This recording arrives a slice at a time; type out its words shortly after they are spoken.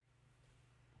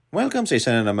Welcome sa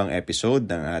isa na namang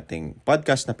episode ng ating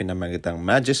podcast na pinamagatang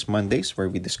Magis Mondays, where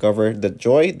we discover the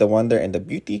joy, the wonder, and the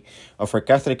beauty of our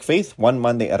Catholic faith one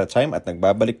Monday at a time. At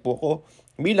nagbabalik po ako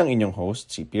bilang inyong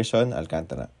host, si Pearson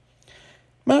Alcantara.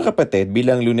 Mga kapatid,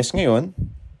 bilang Lunes ngayon,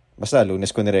 basta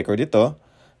Lunes ko ni-record ito,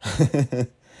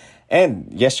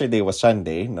 and yesterday was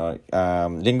Sunday, no?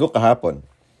 Linggo kahapon.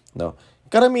 No?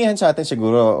 Karamihan sa atin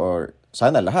siguro, or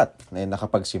sana lahat, na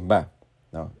nakapagsimba.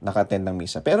 No, naka-attend ng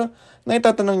misa. Pero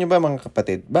naitatanong niyo ba mga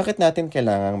kapatid, bakit natin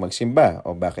kailangang magsimba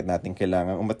o bakit natin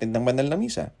kailangang umattend ng banal na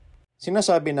misa?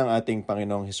 Sinasabi ng ating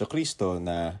Panginoong Hesukristo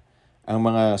na ang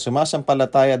mga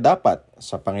sumasampalataya dapat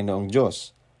sa Panginoong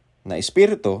Diyos na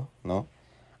espiritu, no,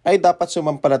 ay dapat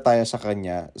sumampalataya sa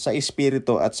Kanya sa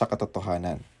espiritu at sa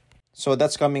katotohanan. So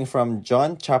that's coming from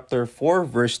John chapter 4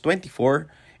 verse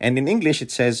 24, and in English it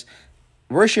says,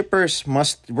 "Worshippers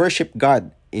must worship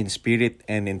God in spirit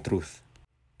and in truth."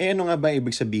 Ano nga ba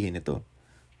ibig sabihin nito?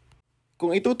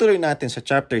 Kung itutuloy natin sa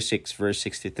chapter 6 verse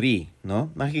 63, no?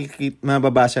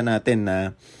 Mababasa natin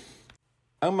na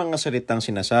ang mga salitang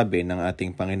sinasabi ng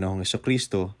ating Panginoong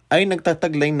Hesukristo ay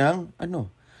nagtataglay ng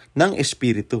ng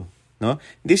espiritu, no?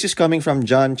 This is coming from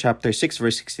John chapter 6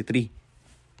 verse 63.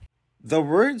 "The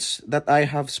words that I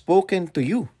have spoken to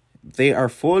you, they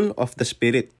are full of the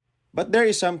Spirit." But there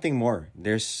is something more.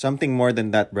 There's something more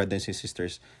than that, brothers and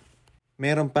sisters.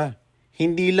 Meron pa.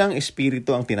 Hindi lang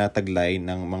espiritu ang tinataglay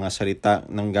ng mga salita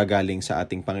ng gagaling sa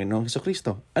ating Panginoong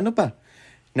Hesukristo. Ano pa?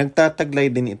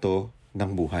 Nagtataglay din ito ng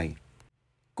buhay.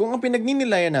 Kung ang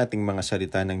pinagninilayan nating mga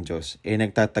salita ng Diyos ay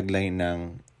nagtataglay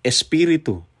ng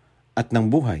espiritu at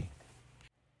ng buhay,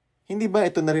 hindi ba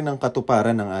ito na rin ang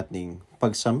katuparan ng ating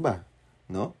pagsamba,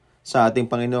 no? Sa ating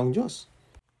Panginoong Diyos?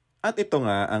 At ito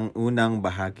nga ang unang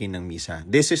bahagi ng misa.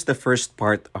 This is the first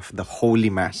part of the Holy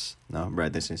Mass, no,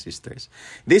 brothers and sisters.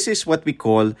 This is what we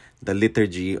call the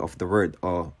liturgy of the Word,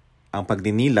 o ang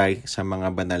pagdinilay sa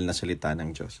mga banal na salita ng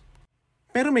Diyos.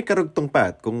 Pero may karugtong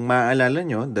pa. Kung maaalala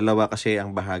nyo, dalawa kasi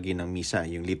ang bahagi ng misa,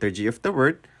 yung liturgy of the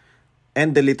Word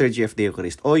and the liturgy of the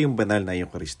Eucharist, o yung banal na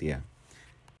Eucharistia.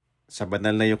 Sa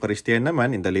banal na Eucharistia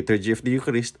naman, in the liturgy of the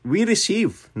Eucharist, we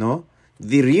receive, no,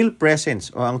 the real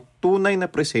presence o ang tunay na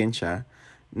presensya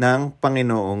ng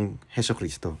Panginoong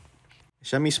Hesukristo.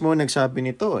 Siya mismo nagsabi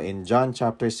nito in John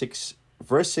chapter 6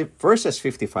 verses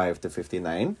 55 to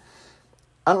 59,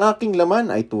 "Ang aking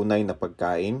laman ay tunay na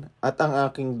pagkain at ang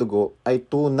aking dugo ay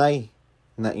tunay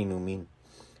na inumin.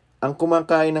 Ang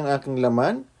kumakain ng aking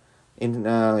laman," in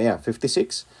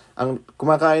 56, "ang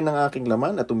kumakain ng aking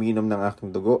laman at uminom ng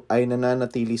aking dugo ay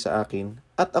nananatili sa akin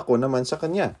at ako naman sa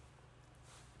kanya."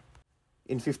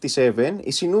 In 57,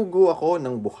 "Isinugo ako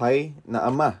ng buhay na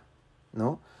Ama,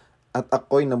 no? At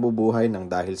ako'y nabubuhay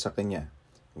ng dahil sa Kanya.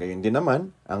 Gayon din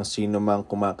naman, ang sino mang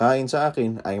kumakain sa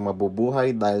akin ay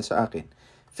mabubuhay dahil sa akin."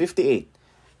 58,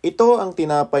 "Ito ang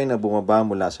tinapay na bumaba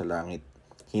mula sa langit.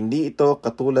 Hindi ito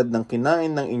katulad ng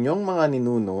kinain ng inyong mga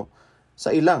ninuno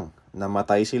sa ilang,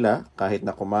 namatay sila kahit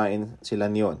na kumain sila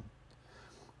niyon.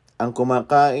 Ang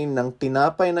kumakain ng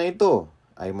tinapay na ito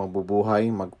ay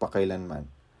mabubuhay magpakailanman."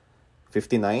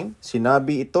 59,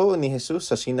 "Sinabi ito ni Jesus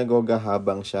sa sinagoga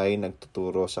habang siya ay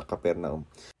nagtuturo sa Capernaum."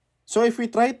 So if we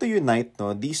try to unite,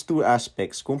 no, these two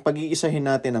aspects, kung pag-iisahin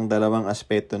natin ang dalawang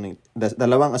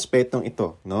aspetong ito,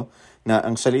 no, na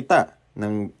ang salita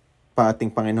ng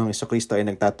ating Panginoong Hesukristo ay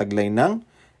nagtataglay ng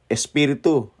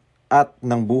espiritu at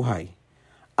ng buhay.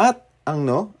 At ang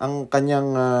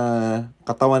kanyang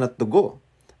katawan at dugo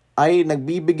ay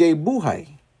nagbibigay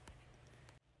buhay.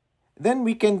 Then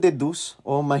we can deduce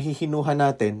o mahihinuhan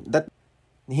natin that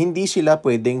hindi sila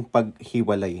pwedeng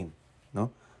paghiwalayin,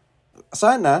 no?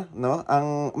 Sana, no,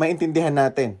 ang maintindihan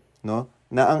natin, no,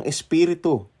 na ang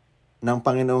espiritu ng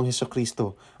Panginoong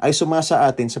Hesukristo ay sumasa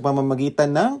atin sa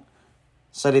pamamagitan ng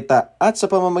salita at sa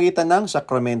pamamagitan ng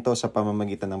sakramento, sa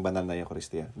pamamagitan ng banal na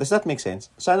Eucharistia. Does that make sense?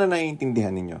 Sana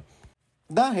naiintindihan ninyo.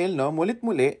 Dahil, no,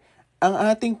 mulit-muli, ang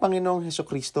ating Panginoong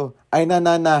Hesukristo ay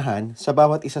nananahan sa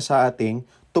bawat isa sa ating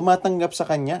tumatanggap sa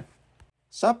Kanya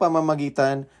sa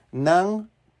pamamagitan ng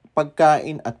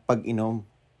pagkain at pag-inom,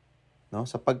 no?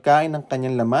 Sa pagkain ng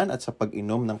Kanyang laman at sa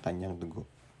pag-inom ng Kanyang dugo.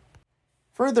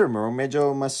 Furthermore,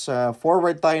 medyo mas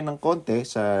forward tayo ng konti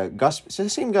sa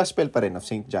same gospel pa rin of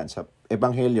St. John, sa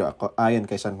Ebanghelyo ayon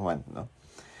kay San Juan, no?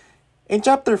 In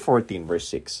chapter 14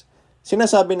 verse 6,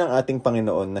 sinasabi ng ating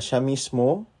Panginoon na siya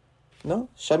mismo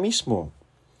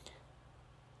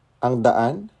ang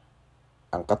daan,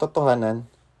 ang katotohanan,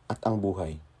 at ang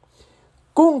buhay.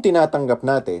 Kung tinatanggap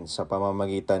natin sa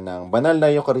pamamagitan ng banal na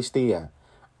Eucharistia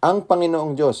ang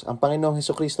Panginoong Diyos, ang Panginoong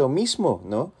Hesukristo mismo,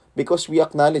 no? Because we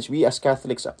as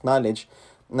Catholics acknowledge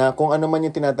na kung ano man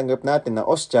yung tinatanggap natin na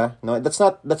ostya, no, that's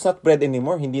not bread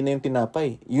anymore, hindi na yung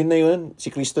tinapay. Yun na yun, si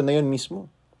Kristo na yun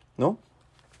mismo, no?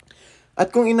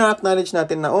 At kung ina-acknowledge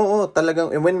natin na oo,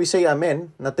 talagang when we say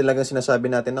amen, na talagang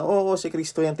sinasabi natin na oo, si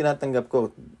Kristo yung tinatanggap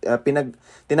ko.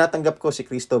 Tinatanggap ko si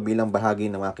Kristo bilang bahagi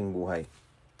ng aking buhay.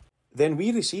 Then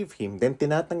we receive him, then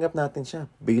tinatanggap natin siya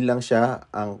bilang siya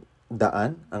ang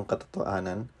daan, ang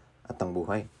katotohanan at ang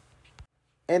buhay.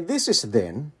 And this is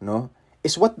then, no,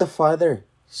 is what the Father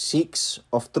seeks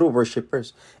of true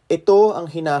worshipers. Ito ang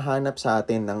hinahanap sa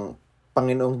atin ng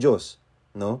Panginoong Diyos,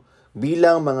 no?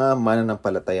 Bilang mga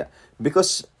mananampalataya.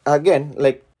 Because, again,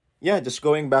 just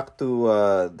going back to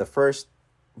the first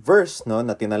verse, no,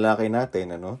 na tinalakay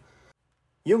natin, ano?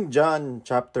 Yung John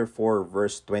chapter 4,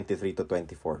 verse 23 to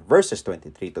 24. Verses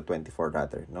 23 to 24,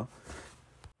 rather, no?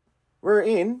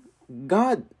 Wherein,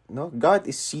 God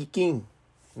is seeking,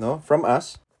 no, from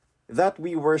us, that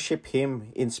we worship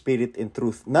Him in spirit and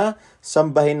truth, na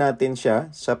sambahin natin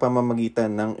siya sa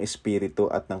pamamagitan ng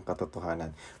Espiritu at ng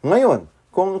katotohanan. Ngayon,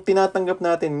 kung tinatanggap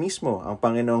natin mismo ang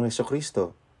Panginoong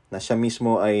Hesukristo, na siya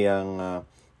mismo ay ang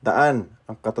daan,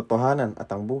 ang katotohanan at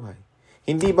ang buhay,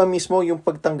 hindi ba mismo yung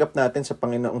pagtanggap natin sa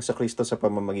Panginoong Hesukristo sa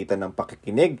pamamagitan ng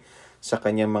pakikinig sa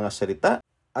kanyang mga salita,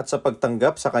 at sa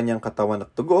pagtanggap sa kanyang katawan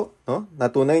at dugo, no?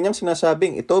 Natunay niyang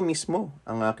sinasabing, ito mismo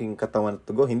ang aking katawan at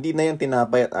dugo. Hindi na yung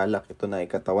tinapay at alak. Ito na ay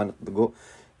katawan at dugo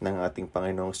ng ating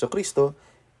Panginoong Jesucristo.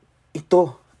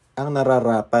 Ito ang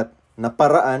nararapat na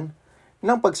paraan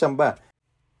ng pagsamba.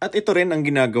 At ito rin ang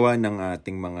ginagawa ng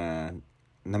ating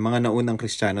mga naunang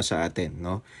Kristiyano sa atin,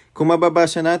 no? Kung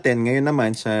mababasa natin ngayon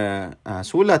naman sa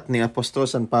sulat ni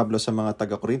Apostol San Pablo sa mga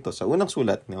taga-Korinto, sa unang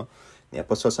sulat, no, ni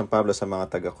Apostol San Pablo sa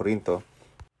mga taga-Korinto,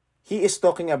 he is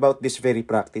talking about this very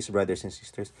practice, brothers and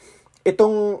sisters.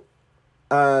 Itong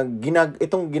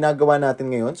ginagawa natin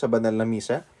ngayon sa banal na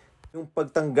misa, yung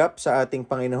pagtanggap sa ating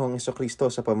Panginoong Hesukristo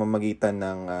sa pamamagitan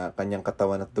ng kanyang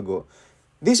katawan at dugo.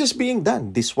 This is being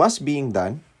done. This was being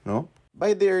done, no,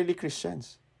 by the early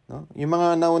Christians, no? Yung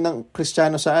mga naunang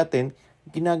Kristiyano sa atin,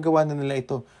 ginagawa na nila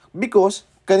ito because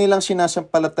kanilang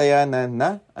sinasampalatayanan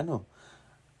na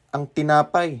ang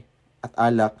tinapay at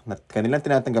alak na kanilang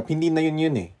tinatanggap, hindi na yun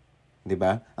eh. 'Di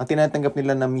ba? Ang tinatanggap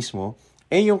nila na mismo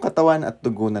ay yung katawan at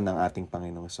dugo na ng ating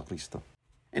Panginoong Jesucristo.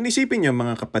 And isipin niyo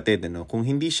mga kapatid, kung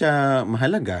hindi siya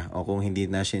mahalaga o kung hindi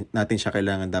natin siya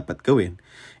kailangan dapat gawin,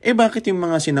 bakit yung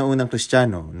mga sinaunang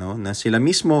Kristiyano, no, na sila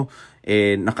mismo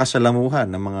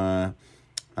nakasalamuhan ng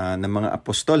mga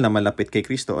apostol na malapit kay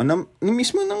Kristo o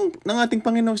mismo ng ating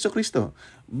Panginoong Jesucristo,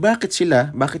 bakit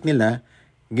nila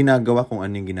ginagawa kung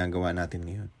ano yung ginagawa natin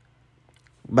ngayon?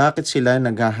 Bakit sila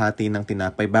naghahati ng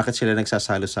tinapay? Bakit sila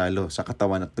nagsasalo-salo sa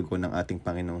katawan at dugo ng ating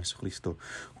Panginoong Jesucristo?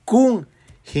 Kung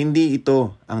hindi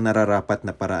ito ang nararapat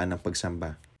na paraan ng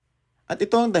pagsamba. At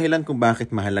ito ang dahilan kung bakit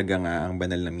mahalaga nga ang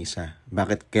banal na misa.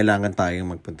 Bakit kailangan tayong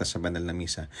magpunta sa banal na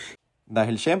misa?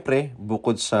 Dahil syempre,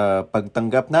 bukod sa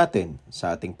pagtanggap natin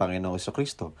sa ating Panginoong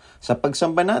Jesucristo, sa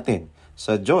pagsamba natin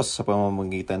sa Diyos sa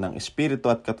pamamagitan ng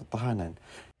Espiritu at katotohanan,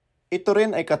 ito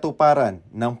rin ay katuparan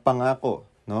ng pangako,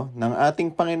 no, ng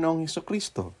ating Panginoong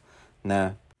Hesukristo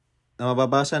na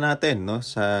mababasa natin, no,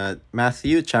 sa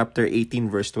Matthew chapter 18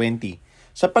 verse 20.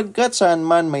 Sapagkat saan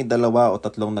man may 2 o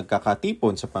 3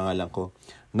 nagkakatipon sa pangalan ko,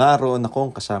 naroon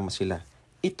akong kasama sila.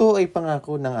 Ito ay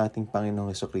pangako ng ating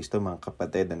Panginoong Hesukristo, mga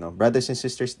kapatid. Brothers and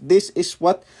sisters, this is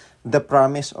what the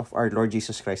promise of our Lord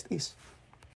Jesus Christ is.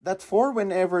 That for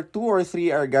whenever 2 or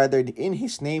 3 are gathered in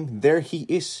His name, there He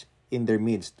is in their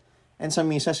midst. And sa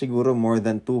misa, siguro more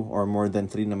than 2 or more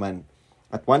than 3 naman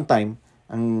at one time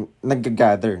ang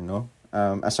nag-gather, no?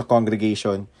 As a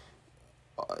congregation.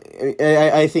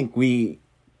 I think we,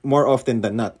 more often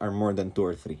than not, are more than 2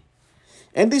 or 3.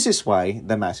 And this is why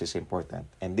the Mass is important.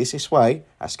 And this is why,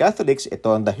 as Catholics, ito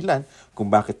ang dahilan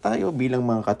kung bakit tayo bilang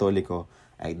mga Katoliko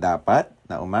ay dapat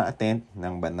na uma-attend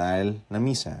ng banal na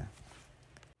misa.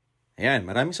 Ayan,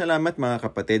 maraming salamat mga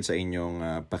kapatid sa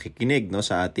inyong pakikinig, no,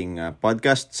 sa ating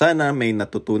podcast. Sana may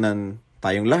natutunan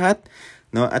tayong lahat,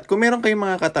 no? At kung meron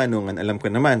kayong mga katanungan,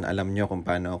 alam nyo kung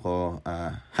paano ako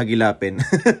hagilapin.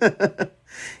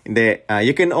 Hindi,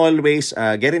 you can always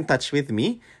get in touch with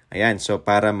me. Ayan, so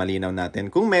para malinaw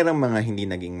natin kung merong mga hindi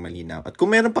naging malinaw. At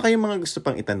kung meron pa kayong mga gusto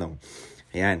pang itanong.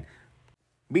 Ayan,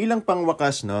 bilang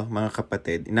pangwakas, no, mga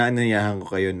kapatid, inaanyayahan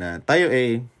ko kayo na tayo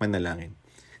ay manalangin.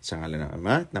 Sa ngalan ng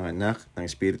Ama, ng Anak, ng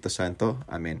Espiritu Santo.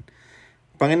 Amen.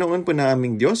 Panginoon po na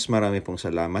aming Diyos, marami pong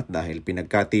salamat dahil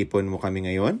pinagkatipon mo kami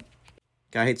ngayon.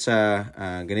 Kahit sa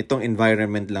ganitong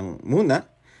environment lang muna,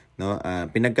 no,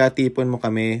 pinagkatipon mo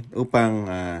kami upang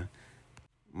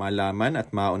malaman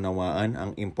at maunawaan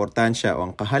ang importansya o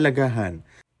ang kahalagahan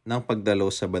ng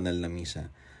pagdalo sa banal na misa.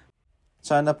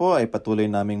 Sana po ay patuloy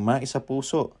naming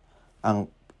maisapuso ang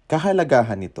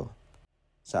kahalagahan nito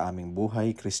sa aming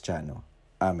buhay Kristiyano.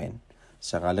 Amen.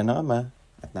 Sa ngalan ng Ama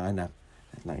at ng Anak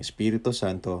at ng Espiritu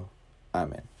Santo.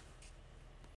 Amen.